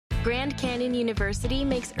Grand Canyon University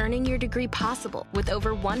makes earning your degree possible with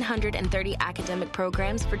over 130 academic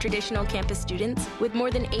programs for traditional campus students, with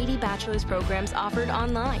more than 80 bachelor's programs offered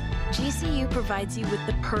online. GCU provides you with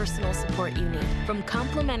the personal support you need, from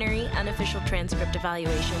complimentary unofficial transcript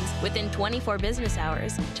evaluations within 24 business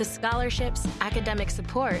hours to scholarships, academic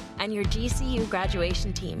support, and your GCU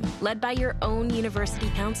graduation team, led by your own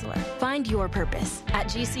university counselor. Find your purpose at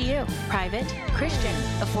GCU. Private, Christian,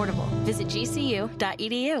 affordable. Visit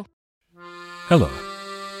gcu.edu. Hello,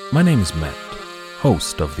 my name is Matt,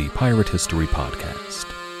 host of the Pirate History Podcast.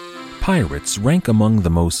 Pirates rank among the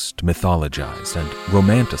most mythologized and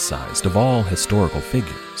romanticized of all historical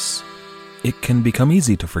figures. It can become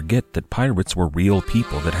easy to forget that pirates were real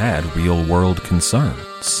people that had real-world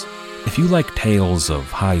concerns. If you like tales of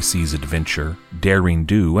high-seas adventure, daring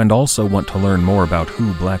do, and also want to learn more about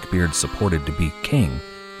who Blackbeard supported to be king,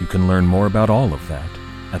 you can learn more about all of that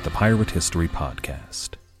at the Pirate History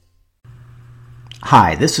Podcast.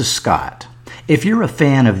 Hi, this is Scott. If you're a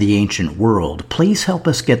fan of the ancient world, please help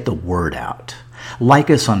us get the word out.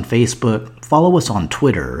 Like us on Facebook, follow us on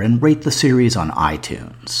Twitter, and rate the series on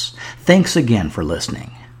iTunes. Thanks again for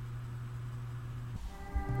listening.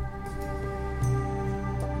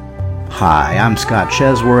 Hi, I'm Scott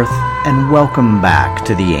Chesworth, and welcome back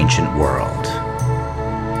to the ancient world.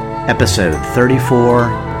 Episode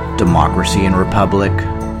 34, Democracy and Republic,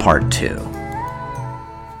 Part 2.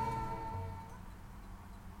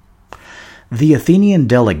 The Athenian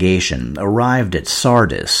delegation arrived at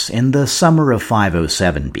Sardis in the summer of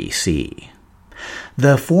 507 BC.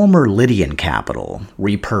 The former Lydian capital,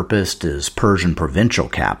 repurposed as Persian provincial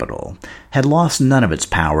capital, had lost none of its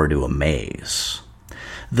power to amaze.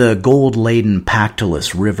 The gold-laden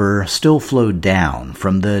Pactolus River still flowed down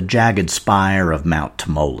from the jagged spire of Mount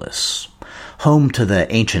Tmolus, home to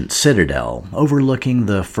the ancient citadel overlooking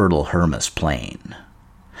the fertile Hermus plain.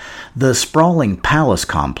 The sprawling palace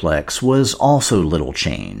complex was also little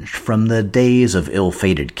changed from the days of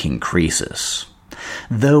ill-fated King Croesus,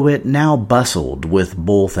 though it now bustled with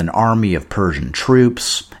both an army of Persian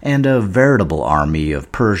troops and a veritable army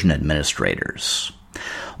of Persian administrators.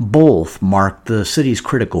 Both marked the city's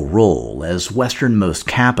critical role as westernmost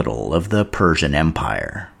capital of the Persian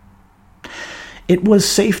Empire. It was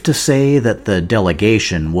safe to say that the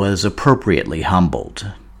delegation was appropriately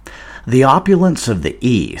humbled. The opulence of the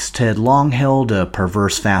East had long held a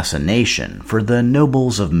perverse fascination for the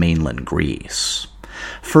nobles of mainland Greece,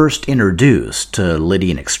 first introduced to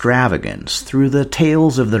Lydian extravagance through the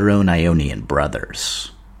tales of their own Ionian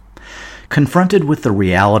brothers. Confronted with the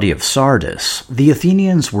reality of Sardis, the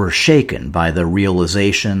Athenians were shaken by the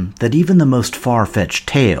realization that even the most far-fetched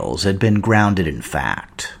tales had been grounded in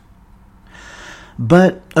fact.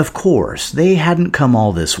 But, of course, they hadn't come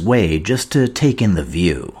all this way just to take in the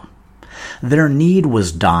view. Their need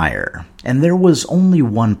was dire, and there was only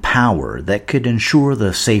one power that could ensure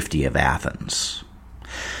the safety of Athens.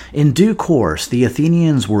 In due course, the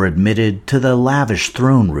Athenians were admitted to the lavish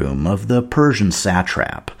throne room of the Persian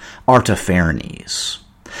satrap, Artaphernes,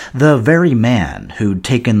 the very man who'd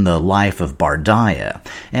taken the life of Bardiya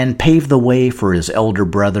and paved the way for his elder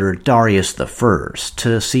brother Darius I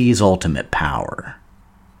to seize ultimate power.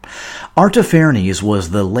 Artaphernes was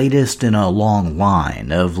the latest in a long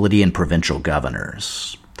line of Lydian provincial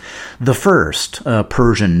governors. The first, a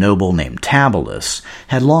Persian noble named Tabalus,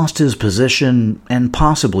 had lost his position and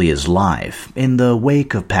possibly his life in the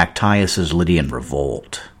wake of Pactyas's Lydian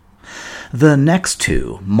revolt. The next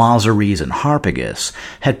two, Mazares and Harpagus,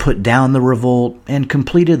 had put down the revolt and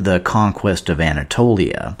completed the conquest of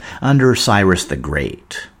Anatolia under Cyrus the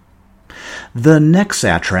Great. The next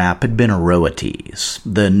satrap had been Oroetes,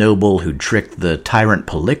 the noble who tricked the tyrant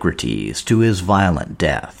Polycrates to his violent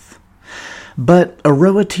death. But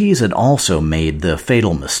Oroetes had also made the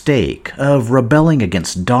fatal mistake of rebelling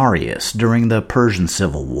against Darius during the Persian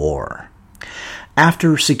Civil War.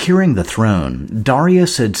 After securing the throne,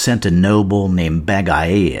 Darius had sent a noble named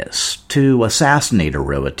Bagaeus to assassinate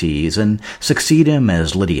Oroetes and succeed him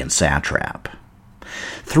as Lydian satrap.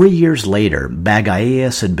 3 years later,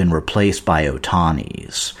 Bagaeus had been replaced by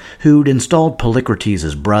Otanes, who'd installed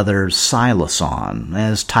Polycrates' brother Silason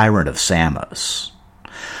as tyrant of Samos.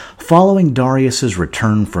 Following Darius's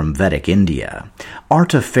return from Vedic India,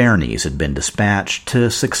 Artaphernes had been dispatched to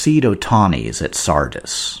succeed Otanes at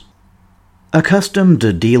Sardis. Accustomed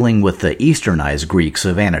to dealing with the easternized Greeks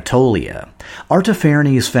of Anatolia,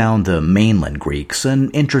 Artaphernes found the mainland Greeks an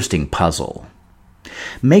interesting puzzle.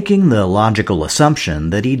 Making the logical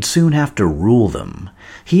assumption that he'd soon have to rule them,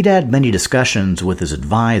 he'd had many discussions with his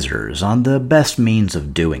advisors on the best means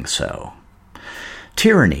of doing so.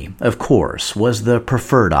 Tyranny, of course, was the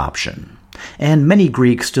preferred option, and many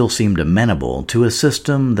Greeks still seemed amenable to a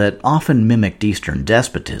system that often mimicked Eastern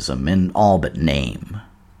despotism in all but name.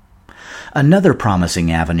 Another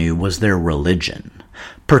promising avenue was their religion,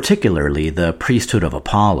 particularly the priesthood of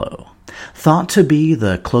Apollo, thought to be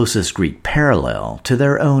the closest Greek parallel to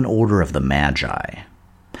their own order of the Magi.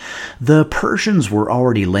 The Persians were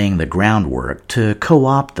already laying the groundwork to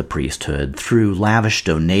co-opt the priesthood through lavish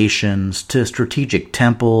donations to strategic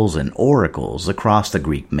temples and oracles across the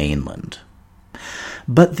Greek mainland.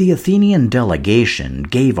 But the Athenian delegation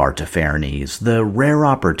gave Artaphernes the rare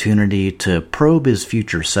opportunity to probe his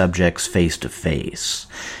future subjects face to face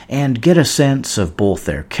and get a sense of both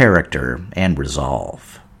their character and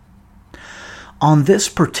resolve. On this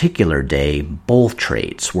particular day, both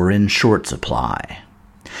traits were in short supply.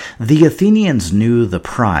 The Athenians knew the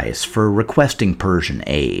price for requesting Persian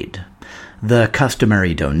aid, the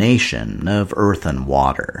customary donation of earth and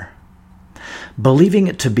water. Believing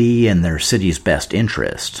it to be in their city's best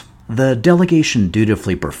interest, the delegation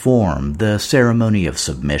dutifully performed the ceremony of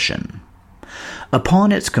submission.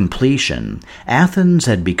 Upon its completion, Athens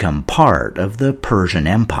had become part of the Persian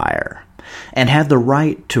Empire, and had the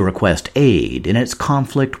right to request aid in its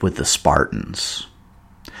conflict with the Spartans.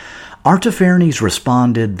 Artaphernes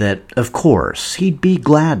responded that, of course, he'd be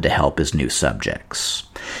glad to help his new subjects.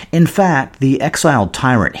 In fact, the exiled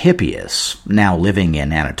tyrant Hippias, now living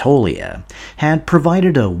in Anatolia, had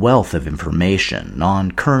provided a wealth of information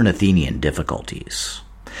on current Athenian difficulties.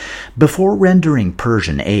 Before rendering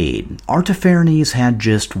Persian aid, Artaphernes had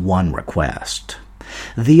just one request.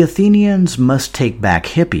 The Athenians must take back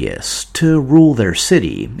Hippias to rule their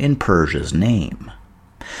city in Persia's name.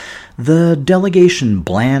 The delegation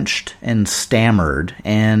blanched and stammered,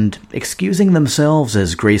 and, excusing themselves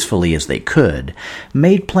as gracefully as they could,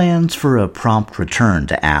 made plans for a prompt return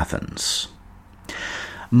to Athens.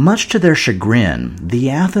 Much to their chagrin, the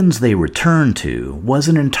Athens they returned to was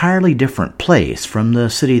an entirely different place from the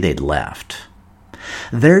city they'd left.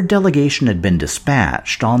 Their delegation had been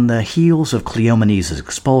dispatched on the heels of Cleomenes'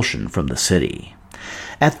 expulsion from the city,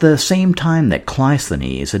 at the same time that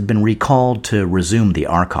Cleisthenes had been recalled to resume the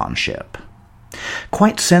archonship.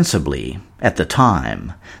 Quite sensibly, at the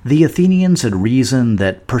time, the Athenians had reasoned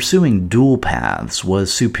that pursuing dual paths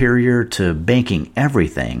was superior to banking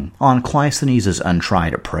everything on Cleisthenes'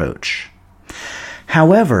 untried approach.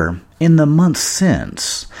 However, in the months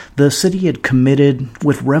since, the city had committed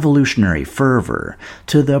with revolutionary fervor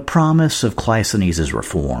to the promise of Cleisthenes'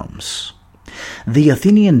 reforms. The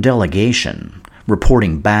Athenian delegation,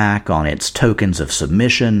 reporting back on its tokens of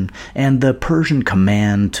submission and the Persian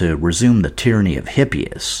command to resume the tyranny of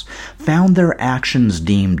Hippias, found their actions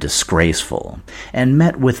deemed disgraceful and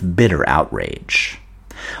met with bitter outrage.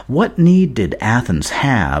 What need did Athens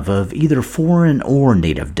have of either foreign or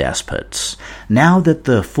native despots, now that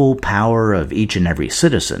the full power of each and every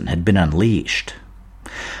citizen had been unleashed?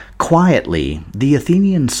 Quietly, the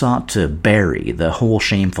Athenians sought to bury the whole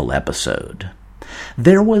shameful episode.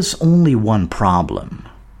 There was only one problem.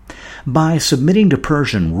 By submitting to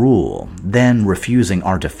Persian rule, then refusing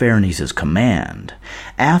Artaphernes' command,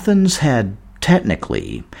 Athens had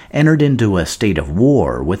technically entered into a state of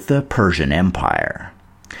war with the Persian Empire.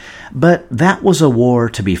 But that was a war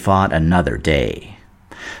to be fought another day.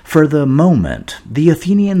 For the moment, the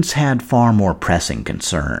Athenians had far more pressing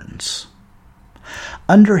concerns.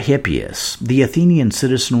 Under Hippias, the Athenian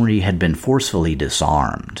citizenry had been forcefully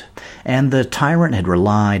disarmed, and the tyrant had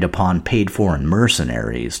relied upon paid foreign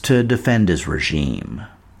mercenaries to defend his regime.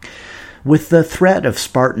 With the threat of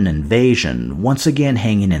Spartan invasion once again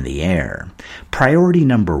hanging in the air, priority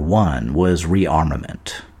number one was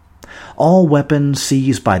rearmament. All weapons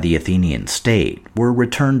seized by the Athenian state were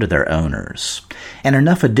returned to their owners, and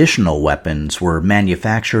enough additional weapons were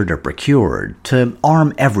manufactured or procured to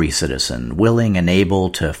arm every citizen willing and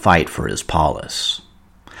able to fight for his polis.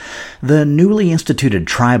 The newly instituted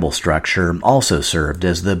tribal structure also served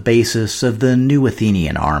as the basis of the new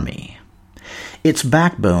Athenian army. Its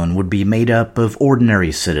backbone would be made up of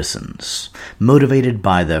ordinary citizens, motivated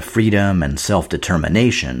by the freedom and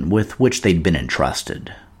self-determination with which they'd been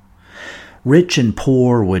entrusted. Rich and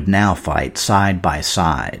poor would now fight side by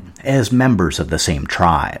side as members of the same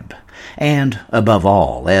tribe, and, above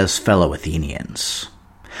all, as fellow Athenians.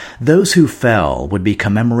 Those who fell would be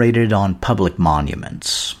commemorated on public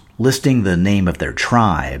monuments, listing the name of their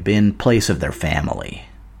tribe in place of their family.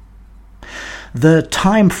 The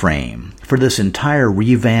time frame for this entire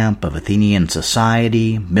revamp of Athenian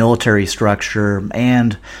society, military structure,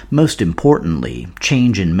 and, most importantly,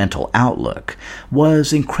 change in mental outlook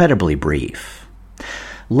was incredibly brief.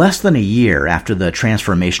 Less than a year after the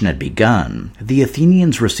transformation had begun, the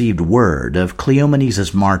Athenians received word of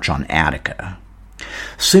Cleomenes' march on Attica.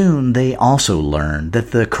 Soon they also learned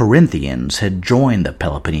that the Corinthians had joined the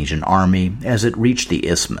Peloponnesian army as it reached the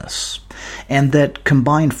Isthmus, and that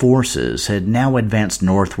combined forces had now advanced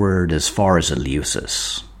northward as far as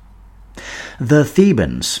Eleusis. The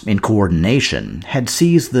Thebans, in coordination, had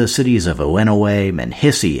seized the cities of Oenoe and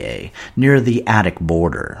Hysiae near the Attic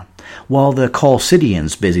border, while the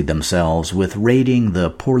Chalcidians busied themselves with raiding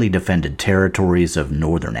the poorly defended territories of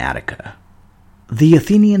northern Attica. The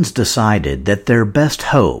Athenians decided that their best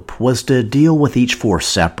hope was to deal with each force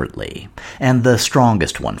separately, and the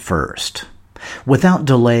strongest one first. Without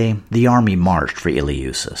delay, the army marched for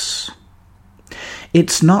Eleusis.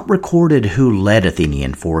 It's not recorded who led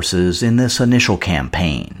Athenian forces in this initial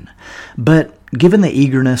campaign, but given the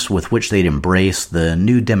eagerness with which they'd embraced the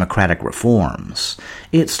new democratic reforms,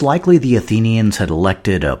 it's likely the Athenians had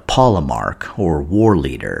elected a polemarch, or war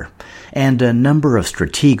leader, and a number of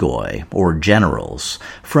strategoi, or generals,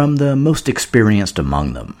 from the most experienced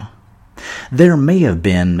among them. There may have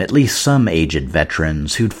been at least some aged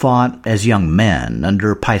veterans who'd fought as young men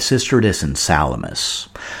under Pisistratus and Salamis,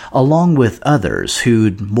 along with others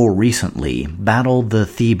who'd more recently battled the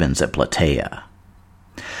Thebans at Plataea.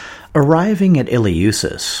 Arriving at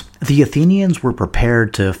Eleusis, the Athenians were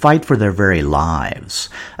prepared to fight for their very lives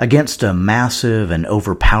against a massive and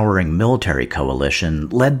overpowering military coalition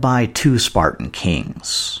led by 2 Spartan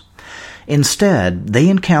kings. Instead, they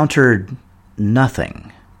encountered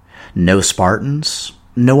nothing. No Spartans,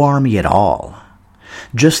 no army at all.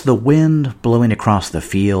 Just the wind blowing across the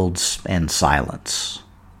fields and silence.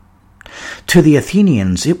 To the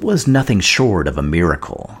Athenians, it was nothing short of a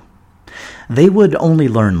miracle. They would only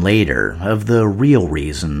learn later of the real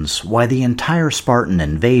reasons why the entire Spartan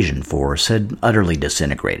invasion force had utterly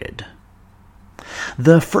disintegrated.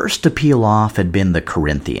 The first to peel off had been the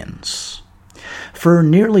Corinthians. For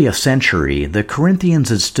nearly a century, the Corinthians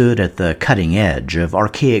had stood at the cutting edge of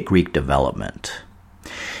archaic Greek development.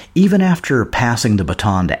 Even after passing the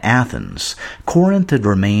baton to Athens, Corinth had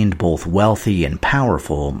remained both wealthy and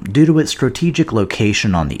powerful due to its strategic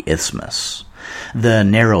location on the Isthmus, the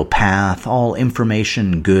narrow path all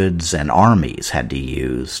information, goods, and armies had to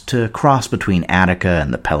use to cross between Attica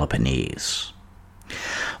and the Peloponnese.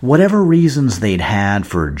 Whatever reasons they'd had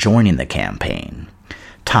for joining the campaign,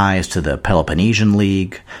 ties to the Peloponnesian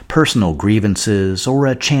League, personal grievances, or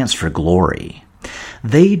a chance for glory,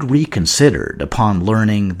 they'd reconsidered upon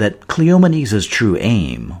learning that Cleomenes' true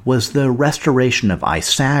aim was the restoration of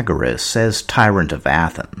Isagoras as tyrant of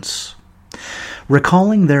Athens.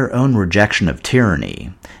 Recalling their own rejection of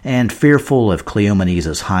tyranny, and fearful of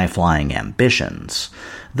Cleomenes' high-flying ambitions,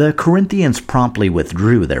 the Corinthians promptly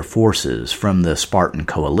withdrew their forces from the Spartan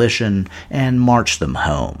coalition and marched them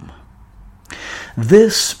home.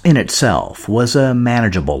 This, in itself, was a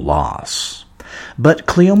manageable loss, but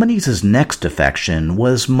Cleomenes' next defection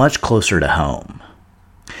was much closer to home.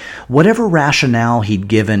 Whatever rationale he'd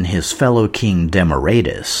given his fellow king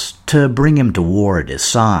Demaratus to bring him to war at his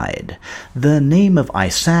side, the name of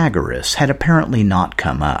Isagoras had apparently not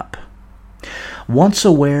come up. Once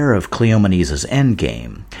aware of Cleomenes'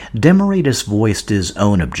 endgame, Demaratus voiced his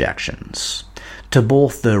own objections to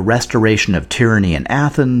both the restoration of tyranny in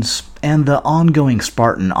Athens and the ongoing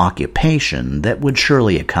Spartan occupation that would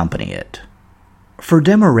surely accompany it. For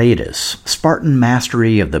Demaratus, Spartan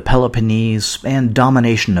mastery of the Peloponnese and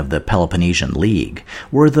domination of the Peloponnesian League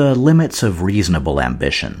were the limits of reasonable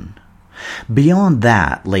ambition. Beyond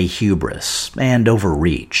that lay hubris and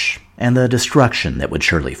overreach, and the destruction that would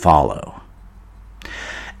surely follow.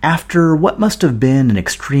 After what must have been an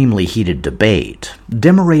extremely heated debate,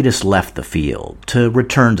 Demaratus left the field to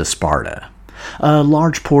return to Sparta, a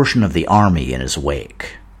large portion of the army in his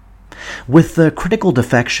wake. With the critical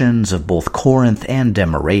defections of both Corinth and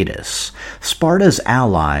Demaratus, Sparta's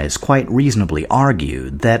allies quite reasonably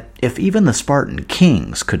argued that if even the Spartan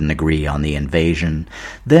kings couldn't agree on the invasion,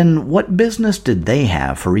 then what business did they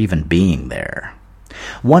have for even being there?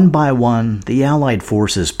 One by one, the allied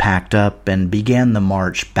forces packed up and began the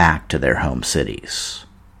march back to their home cities.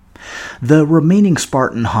 The remaining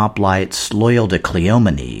Spartan hoplites loyal to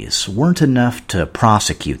Cleomenes weren't enough to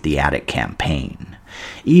prosecute the Attic campaign,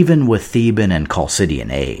 even with Theban and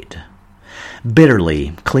Chalcidian aid.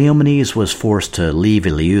 Bitterly, Cleomenes was forced to leave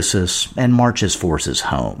Eleusis and march his forces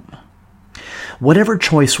home. Whatever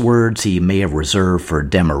choice words he may have reserved for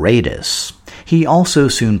Demaratus, he also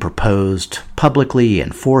soon proposed, publicly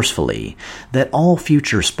and forcefully, that all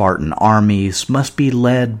future Spartan armies must be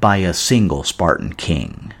led by a single Spartan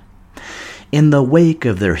king. In the wake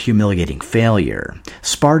of their humiliating failure,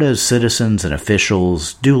 Sparta's citizens and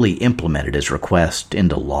officials duly implemented his request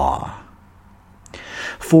into law.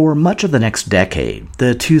 For much of the next decade,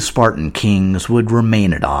 the two Spartan kings would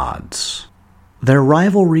remain at odds. Their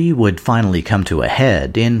rivalry would finally come to a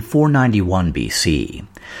head in 491 BC,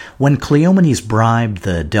 when Cleomenes bribed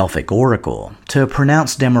the Delphic oracle to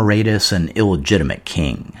pronounce Demaratus an illegitimate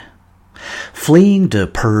king. Fleeing to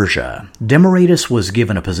Persia, Demaratus was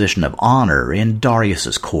given a position of honor in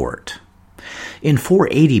Darius's court. In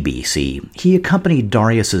 480 BC, he accompanied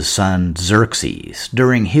Darius's son Xerxes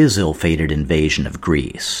during his ill-fated invasion of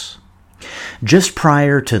Greece. Just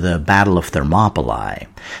prior to the Battle of Thermopylae,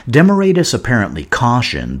 Demaratus apparently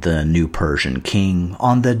cautioned the new Persian king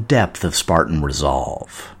on the depth of Spartan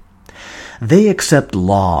resolve. They accept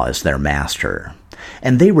law as their master,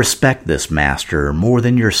 and they respect this master more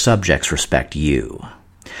than your subjects respect you.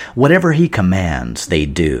 Whatever he commands, they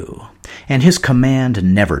do, and his command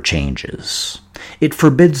never changes. It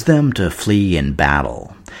forbids them to flee in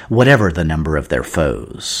battle, whatever the number of their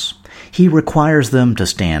foes. He requires them to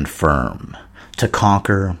stand firm, to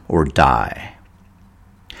conquer or die.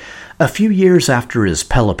 A few years after his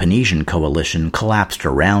Peloponnesian coalition collapsed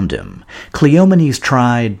around him, Cleomenes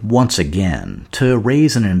tried once again to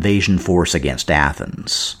raise an invasion force against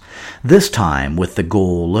Athens, this time with the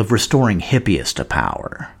goal of restoring Hippias to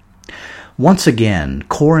power. Once again,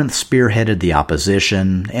 Corinth spearheaded the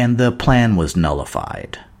opposition, and the plan was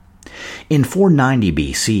nullified. In 490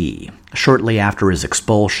 BC, shortly after his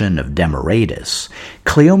expulsion of Demaratus,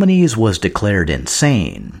 Cleomenes was declared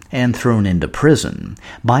insane and thrown into prison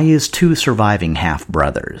by his two surviving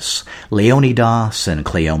half-brothers, Leonidas and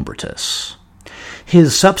Cleombrotus.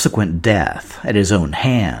 His subsequent death at his own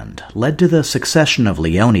hand led to the succession of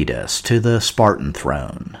Leonidas to the Spartan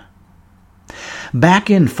throne. Back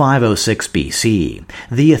in 506 BC,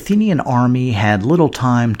 the Athenian army had little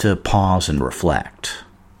time to pause and reflect.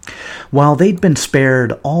 While they'd been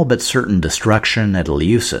spared all but certain destruction at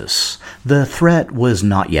Eleusis, the threat was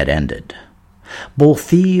not yet ended. Both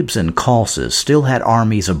Thebes and Chalcis still had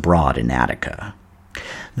armies abroad in Attica.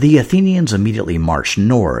 The Athenians immediately marched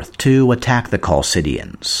north to attack the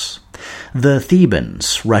Chalcidians. The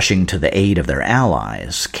Thebans, rushing to the aid of their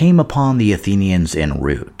allies, came upon the Athenians en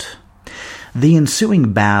route. The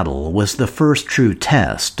ensuing battle was the first true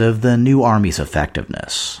test of the new army's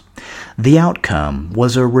effectiveness. The outcome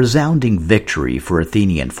was a resounding victory for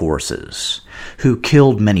Athenian forces, who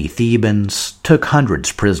killed many Thebans, took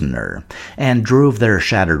hundreds prisoner, and drove their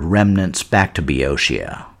shattered remnants back to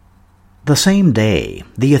Boeotia. The same day,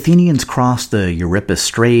 the Athenians crossed the Euripus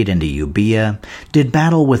Strait into Euboea, did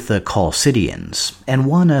battle with the Chalcidians, and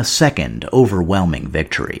won a second overwhelming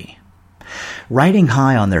victory. Riding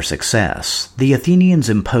high on their success, the Athenians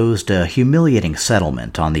imposed a humiliating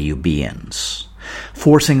settlement on the Euboeans,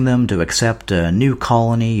 forcing them to accept a new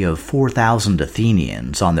colony of 4,000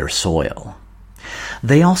 Athenians on their soil.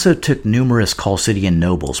 They also took numerous Chalcidian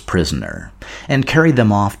nobles prisoner and carried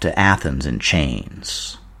them off to Athens in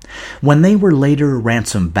chains. When they were later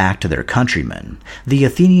ransomed back to their countrymen, the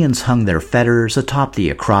Athenians hung their fetters atop the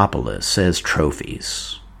Acropolis as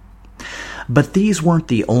trophies. But these weren't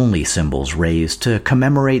the only symbols raised to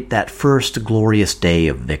commemorate that first glorious day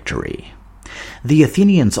of victory. The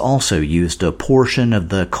Athenians also used a portion of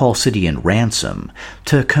the Chalcidian ransom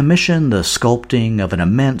to commission the sculpting of an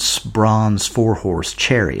immense bronze four-horse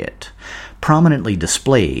chariot, prominently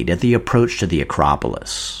displayed at the approach to the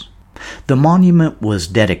Acropolis. The monument was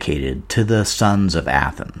dedicated to the sons of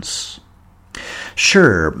Athens.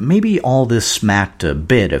 Sure, maybe all this smacked a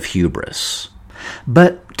bit of hubris.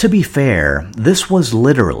 But to be fair, this was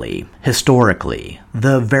literally, historically,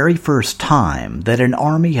 the very first time that an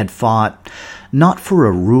army had fought not for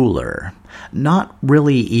a ruler, not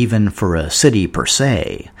really even for a city per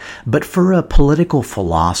se, but for a political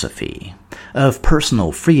philosophy of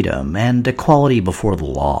personal freedom and equality before the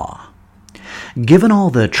law. Given all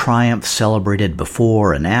the triumphs celebrated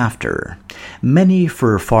before and after, many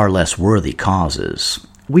for far less worthy causes,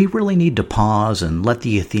 we really need to pause and let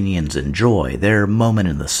the Athenians enjoy their moment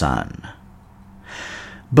in the sun.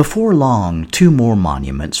 Before long, 2 more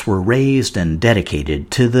monuments were raised and dedicated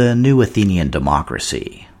to the new Athenian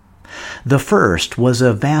democracy. The first was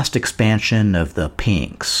a vast expansion of the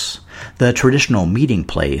Pinks, the traditional meeting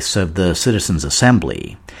place of the Citizens'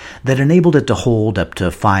 Assembly, that enabled it to hold up to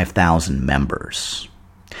 5,000 members.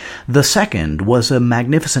 The second was a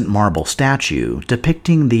magnificent marble statue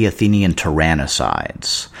depicting the Athenian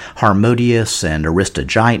tyrannicides, Harmodius and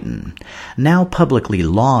Aristogeiton, now publicly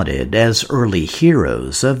lauded as early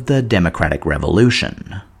heroes of the democratic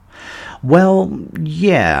revolution. Well,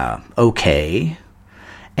 yeah, okay.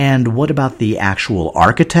 And what about the actual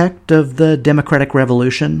architect of the democratic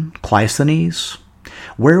revolution, Cleisthenes?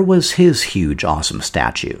 Where was his huge, awesome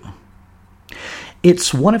statue?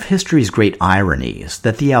 It's one of history's great ironies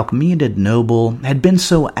that the Achaemenid noble had been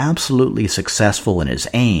so absolutely successful in his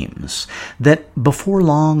aims that before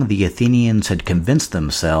long the Athenians had convinced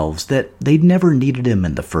themselves that they'd never needed him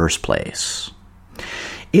in the first place.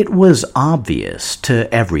 It was obvious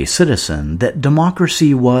to every citizen that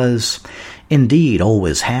democracy was, indeed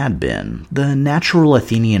always had been, the natural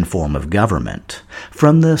Athenian form of government,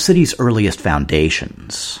 from the city's earliest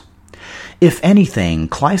foundations. If anything,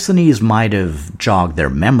 Cleisthenes might have jogged their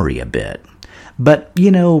memory a bit, but,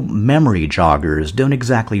 memory joggers don't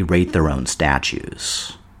exactly rate their own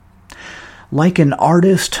statues. Like an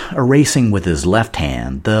artist erasing with his left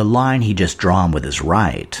hand the line he just drawn with his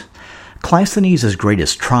right, Cleisthenes'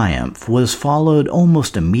 greatest triumph was followed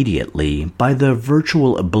almost immediately by the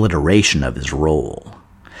virtual obliteration of his role.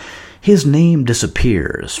 His name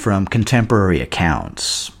disappears from contemporary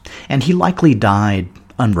accounts, and he likely died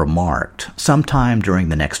unremarked sometime during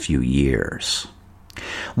the next few years.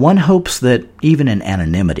 One hopes that, even in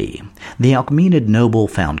anonymity, the Achaemenid noble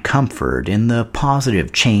found comfort in the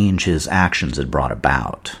positive change his actions had brought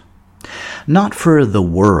about. Not for the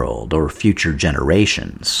world or future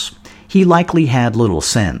generations. He likely had little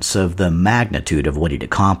sense of the magnitude of what he'd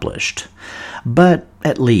accomplished, but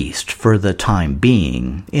at least for the time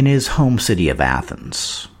being in his home city of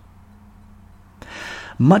Athens.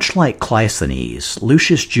 Much like Cleisthenes,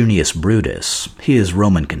 Lucius Junius Brutus, his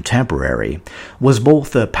Roman contemporary, was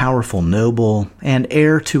both a powerful noble and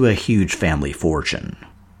heir to a huge family fortune.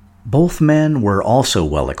 Both men were also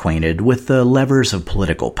well acquainted with the levers of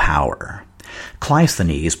political power.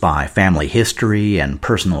 Cleisthenes by family history and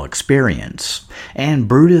personal experience, and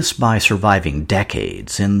Brutus by surviving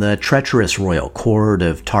decades in the treacherous royal court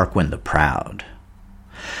of Tarquin the Proud.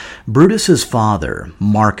 Brutus's father,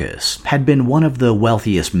 Marcus, had been one of the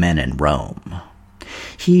wealthiest men in Rome.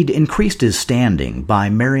 He'd increased his standing by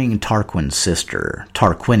marrying Tarquin's sister,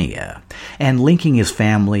 Tarquinia, and linking his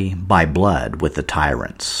family by blood with the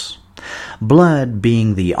tyrants. Blood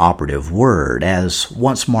being the operative word, as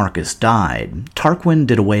once Marcus died, Tarquin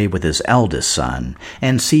did away with his eldest son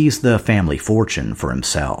and seized the family fortune for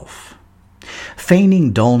himself.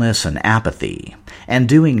 Feigning dullness and apathy, and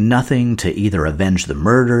doing nothing to either avenge the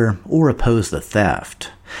murder or oppose the theft,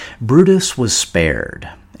 Brutus was spared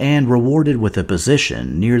and rewarded with a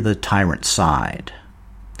position near the tyrant's side.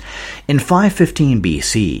 In 515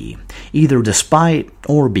 BC, either despite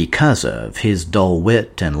or because of his dull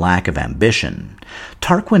wit and lack of ambition,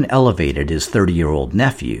 Tarquin elevated his 30-year-old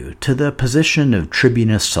nephew to the position of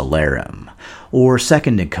Tribunus Salarum, or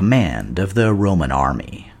second-in-command of the Roman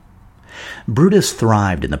army. Brutus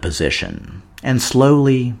thrived in the position, and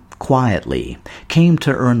slowly, quietly, came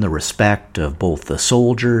to earn the respect of both the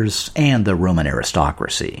soldiers and the Roman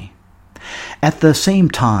aristocracy. At the same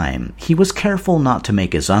time, he was careful not to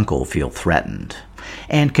make his uncle feel threatened,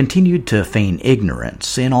 and continued to feign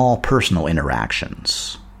ignorance in all personal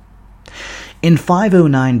interactions. In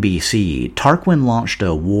 509 BC, Tarquin launched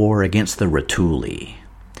a war against the Rutuli.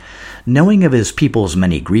 Knowing of his people's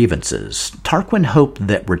many grievances, Tarquin hoped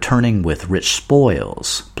that returning with rich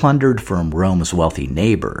spoils, plundered from Rome's wealthy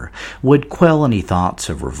neighbor, would quell any thoughts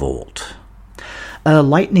of revolt. A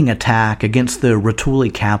lightning attack against the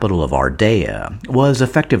Rutuli capital of Ardea was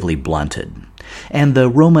effectively blunted, and the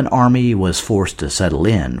Roman army was forced to settle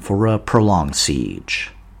in for a prolonged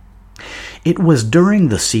siege. It was during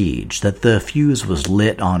the siege that the fuse was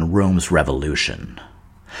lit on Rome's revolution.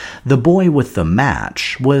 The boy with the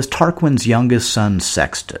match was Tarquin's youngest son,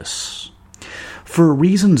 Sextus. For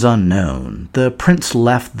reasons unknown, the prince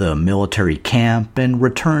left the military camp and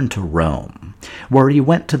returned to Rome, where he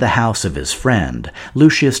went to the house of his friend,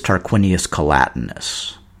 Lucius Tarquinius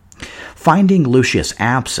Collatinus. Finding Lucius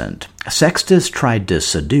absent, Sextus tried to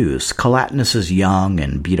seduce Collatinus's young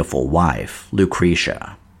and beautiful wife,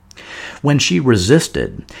 Lucretia. When she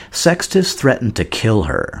resisted, Sextus threatened to kill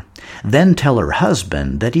her, then tell her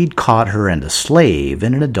husband that he'd caught her and a slave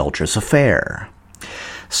in an adulterous affair.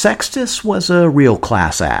 Sextus was a real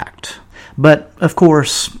class act, but, of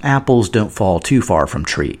course, apples don't fall too far from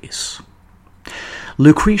trees.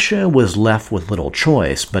 Lucretia was left with little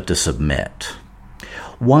choice but to submit.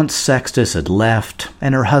 Once Sextus had left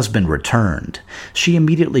and her husband returned, she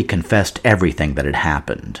immediately confessed everything that had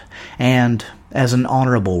happened, and, as an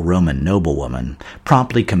honorable Roman noblewoman,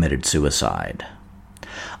 promptly committed suicide.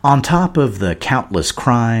 On top of the countless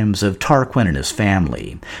crimes of Tarquin and his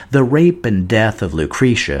family, the rape and death of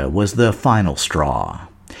Lucretia was the final straw.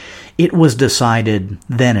 It was decided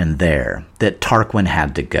then and there that Tarquin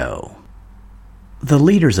had to go. The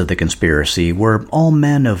leaders of the conspiracy were all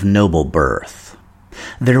men of noble birth.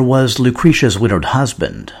 There was Lucretia's widowed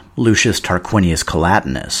husband, Lucius Tarquinius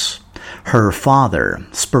Collatinus, her father,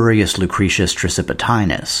 Spurius Lucretius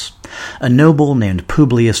Tricipitinus, a noble named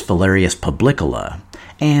Publius Valerius Publicola,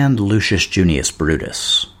 and Lucius Junius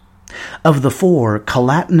Brutus. Of the four,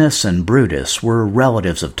 Collatinus and Brutus were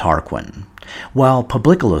relatives of Tarquin, while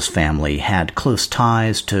Publicola's family had close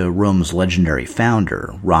ties to Rome's legendary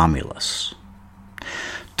founder, Romulus.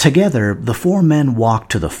 Together, the four men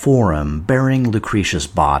walked to the Forum bearing Lucretia's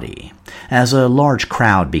body, as a large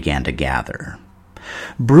crowd began to gather.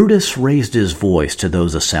 Brutus raised his voice to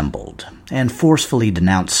those assembled, and forcefully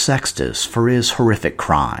denounced Sextus for his horrific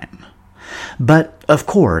crime. But, of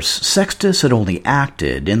course, Sextus had only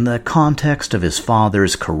acted in the context of his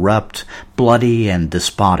father's corrupt, bloody, and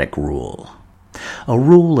despotic rule. A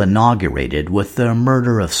rule inaugurated with the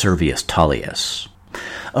murder of Servius Tullius.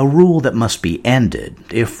 A rule that must be ended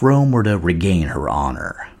if Rome were to regain her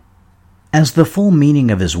honor. As the full meaning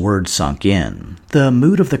of his words sunk in, the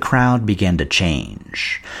mood of the crowd began to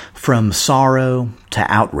change, from sorrow to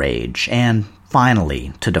outrage, and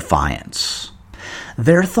finally to defiance.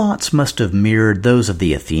 Their thoughts must have mirrored those of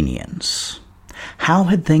the Athenians. How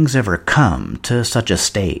had things ever come to such a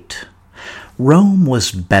state? Rome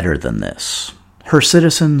was better than this. Her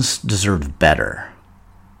citizens deserved better.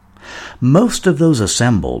 Most of those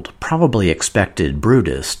assembled probably expected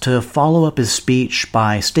Brutus to follow up his speech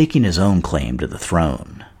by staking his own claim to the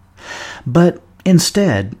throne. But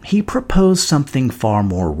instead, he proposed something far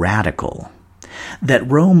more radical: that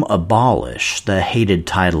Rome abolish the hated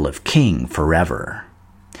title of king forever.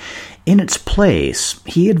 In its place,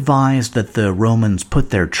 he advised that the Romans put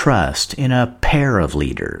their trust in a pair of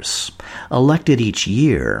leaders, elected each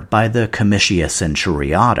year by the Comitia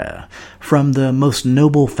Centuriata from the most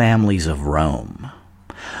noble families of Rome.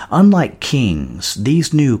 Unlike kings,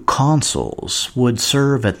 these new consuls would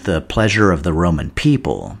serve at the pleasure of the Roman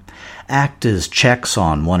people, act as checks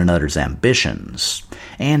on one another's ambitions,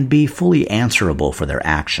 and be fully answerable for their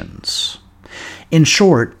actions. In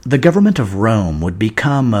short, the government of Rome would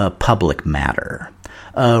become a public matter,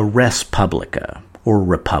 a res publica, or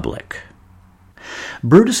republic.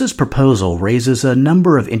 Brutus's proposal raises a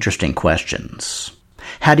number of interesting questions.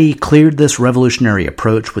 Had he cleared this revolutionary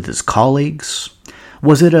approach with his colleagues?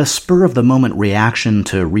 Was it a spur-of-the-moment reaction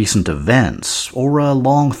to recent events, or a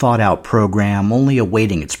long-thought-out program only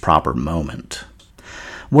awaiting its proper moment?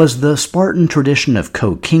 Was the Spartan tradition of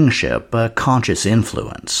co-kingship a conscious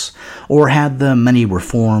influence, or had the many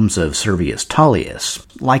reforms of Servius Tullius,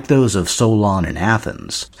 like those of Solon in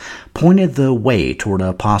Athens, pointed the way toward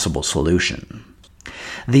a possible solution?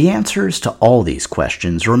 The answers to all these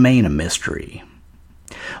questions remain a mystery.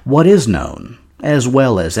 What is known, as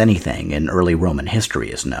well as anything in early Roman history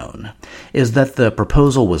is known, is that the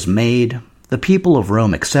proposal was made, the people of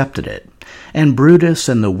Rome accepted it, and Brutus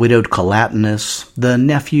and the widowed Collatinus, the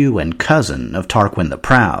nephew and cousin of Tarquin the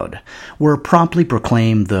Proud, were promptly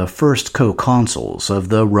proclaimed the first co-consuls of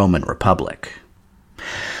the Roman Republic.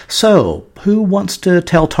 So, who wants to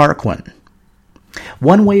tell Tarquin?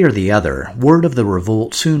 One way or the other, word of the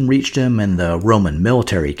revolt soon reached him in the Roman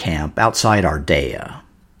military camp outside Ardea.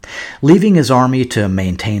 Leaving his army to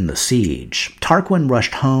maintain the siege, Tarquin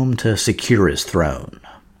rushed home to secure his throne.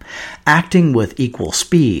 Acting with equal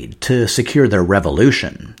speed to secure their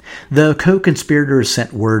revolution, the co-conspirators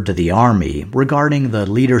sent word to the army regarding the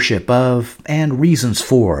leadership of and reasons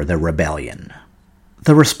for the rebellion.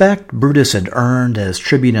 The respect Brutus had earned as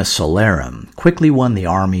Tribunus Solarum quickly won the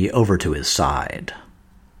army over to his side.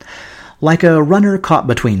 Like a runner caught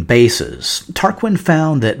between bases, Tarquin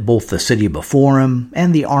found that both the city before him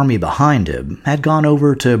and the army behind him had gone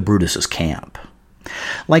over to Brutus's camp.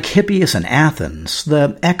 Like Hippias in Athens,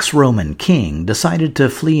 the ex-Roman king decided to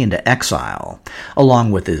flee into exile,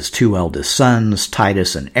 along with his two eldest sons,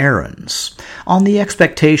 Titus and Aruns, on the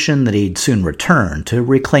expectation that he'd soon return to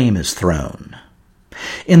reclaim his throne.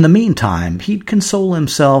 In the meantime, he'd console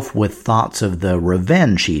himself with thoughts of the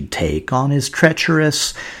revenge he'd take on his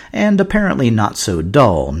treacherous and apparently not so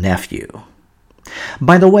dull nephew.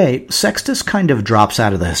 By the way, Sextus kind of drops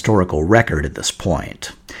out of the historical record at this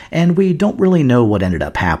point, and we don't really know what ended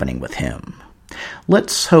up happening with him.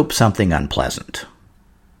 Let's hope something unpleasant.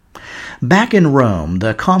 Back in Rome,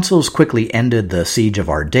 the consuls quickly ended the siege of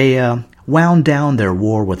Ardea, wound down their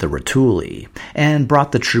war with the Rutuli, and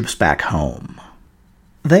brought the troops back home.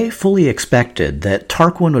 They fully expected that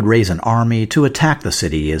Tarquin would raise an army to attack the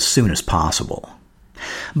city as soon as possible.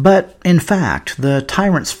 But, in fact, the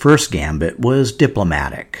tyrant's first gambit was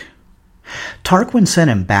diplomatic. Tarquin sent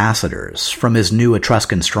ambassadors from his new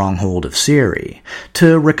Etruscan stronghold of Syri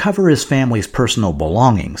to recover his family's personal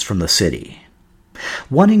belongings from the city.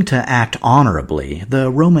 Wanting to act honorably,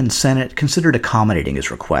 the Roman Senate considered accommodating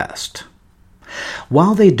his request.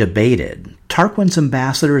 While they debated, Tarquin's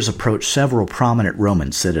ambassadors approached several prominent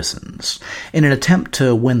Roman citizens in an attempt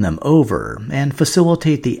to win them over and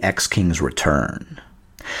facilitate the ex-king's return.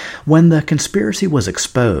 When the conspiracy was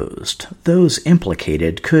exposed, those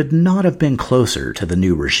implicated could not have been closer to the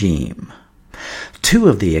new regime. Two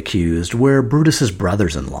of the accused were Brutus's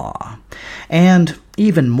brothers-in-law, and,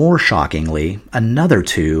 even more shockingly, another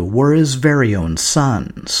two were his very own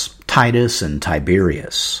sons, Titus and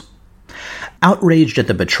Tiberius. Outraged at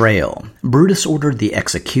the betrayal, Brutus ordered the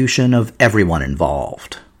execution of everyone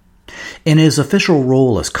involved. In his official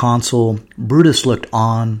role as consul, Brutus looked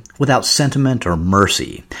on without sentiment or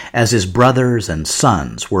mercy as his brothers and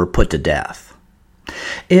sons were put to death.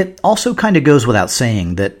 It also kind of goes without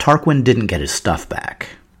saying that Tarquin didn't get his stuff back.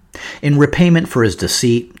 In repayment for his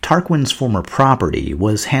deceit, Tarquin's former property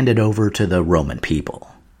was handed over to the Roman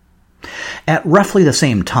people. At roughly the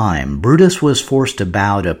same time, Brutus was forced to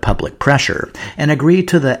bow to public pressure and agree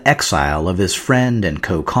to the exile of his friend and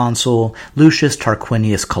co-consul Lucius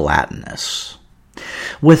Tarquinius Collatinus.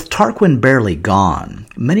 With Tarquin barely gone,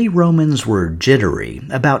 many Romans were jittery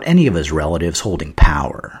about any of his relatives holding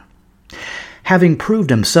power. Having proved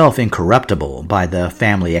himself incorruptible by the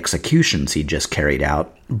family executions he just carried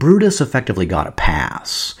out, Brutus effectively got a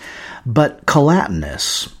pass. But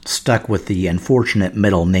Collatinus, stuck with the unfortunate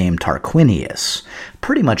middle name Tarquinius,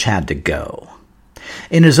 pretty much had to go.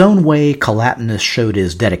 In his own way, Collatinus showed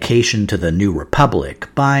his dedication to the new republic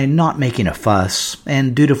by not making a fuss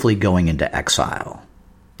and dutifully going into exile.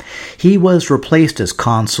 He was replaced as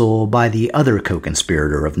consul by the other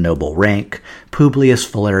co-conspirator of noble rank, Publius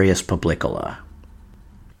Valerius Publicola.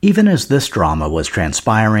 Even as this drama was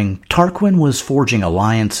transpiring, Tarquin was forging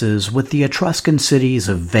alliances with the Etruscan cities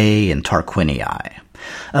of Veii and Tarquinii,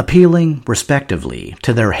 appealing, respectively,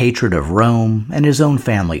 to their hatred of Rome and his own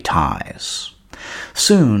family ties.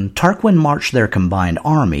 Soon, Tarquin marched their combined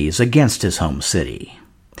armies against his home city.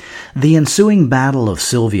 The ensuing Battle of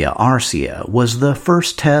Silvia Arcia was the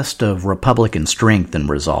first test of Republican strength and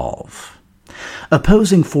resolve.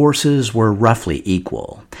 Opposing forces were roughly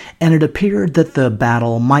equal, and it appeared that the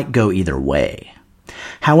battle might go either way.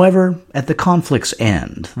 However, at the conflict's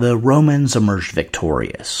end, the Romans emerged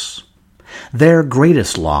victorious. Their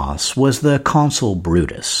greatest loss was the consul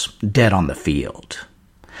Brutus, dead on the field.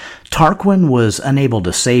 Tarquin was unable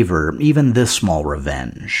to savor even this small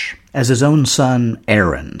revenge, as his own son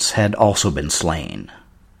Aruns had also been slain.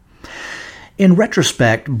 In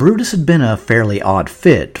retrospect, Brutus had been a fairly odd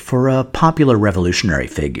fit for a popular revolutionary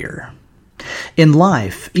figure. In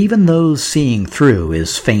life, even those seeing through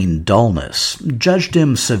his feigned dullness judged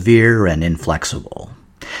him severe and inflexible.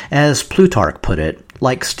 As Plutarch put it,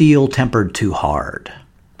 like steel tempered too hard.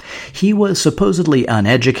 He was supposedly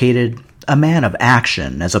uneducated, a man of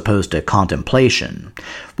action as opposed to contemplation,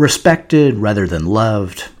 respected rather than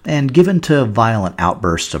loved, and given to violent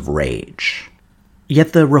outbursts of rage.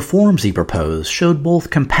 Yet the reforms he proposed showed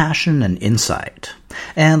both compassion and insight,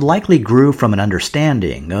 and likely grew from an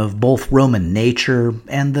understanding of both Roman nature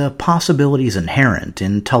and the possibilities inherent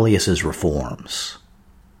in Tullius's reforms.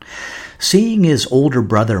 Seeing his older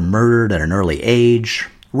brother murdered at an early age,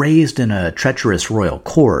 raised in a treacherous royal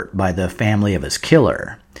court by the family of his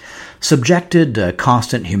killer, subjected to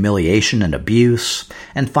constant humiliation and abuse,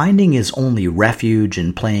 and finding his only refuge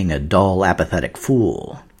in playing a dull, apathetic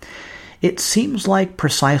fool, it seems like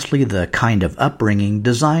precisely the kind of upbringing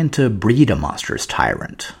designed to breed a monstrous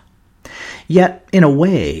tyrant. Yet, in a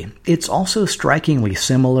way, it's also strikingly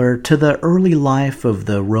similar to the early life of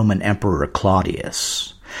the Roman Emperor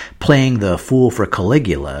Claudius, playing the fool for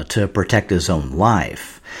Caligula to protect his own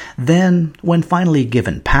life, then, when finally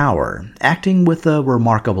given power, acting with a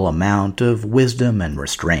remarkable amount of wisdom and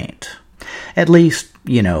restraint. At least,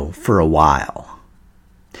 for a while.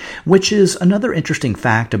 Which is another interesting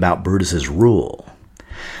fact about Brutus's rule.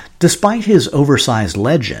 Despite his oversized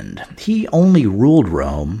legend, he only ruled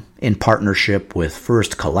Rome, in partnership with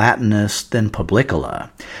first Collatinus, then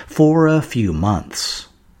Publicola, for a few months.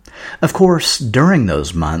 Of course, during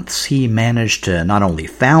those months, he managed to not only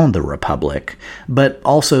found the Republic, but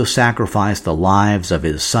also sacrifice the lives of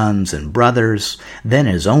his sons and brothers, then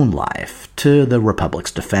his own life, to the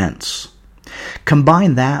Republic's defense.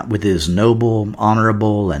 Combine that with his noble,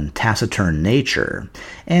 honorable, and taciturn nature,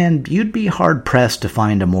 and you'd be hard-pressed to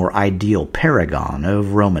find a more ideal paragon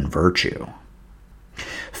of Roman virtue.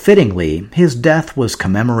 Fittingly, his death was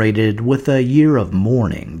commemorated with a year of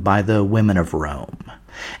mourning by the women of Rome,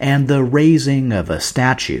 and the raising of a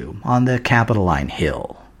statue on the Capitoline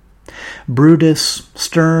Hill. Brutus,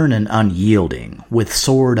 stern and unyielding, with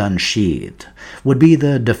sword unsheathed, would be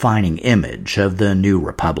the defining image of the new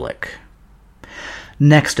republic.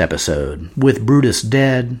 Next episode, with Brutus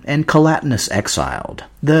dead and Collatinus exiled,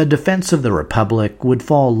 the defense of the Republic would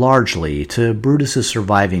fall largely to Brutus's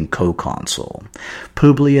surviving co-consul,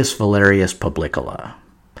 Publius Valerius Publicola.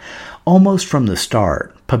 Almost from the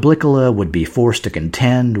start, Publicola would be forced to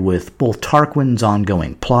contend with both Tarquin's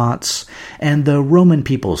ongoing plots and the Roman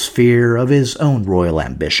people's fear of his own royal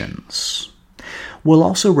ambitions. We'll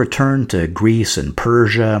also return to Greece and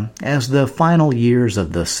Persia as the final years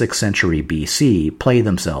of the 6th century BC play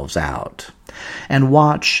themselves out, and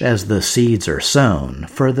watch as the seeds are sown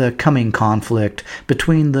for the coming conflict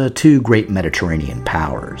between the two great Mediterranean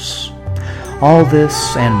powers. All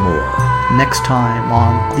this and more next time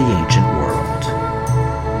on The Ancient World.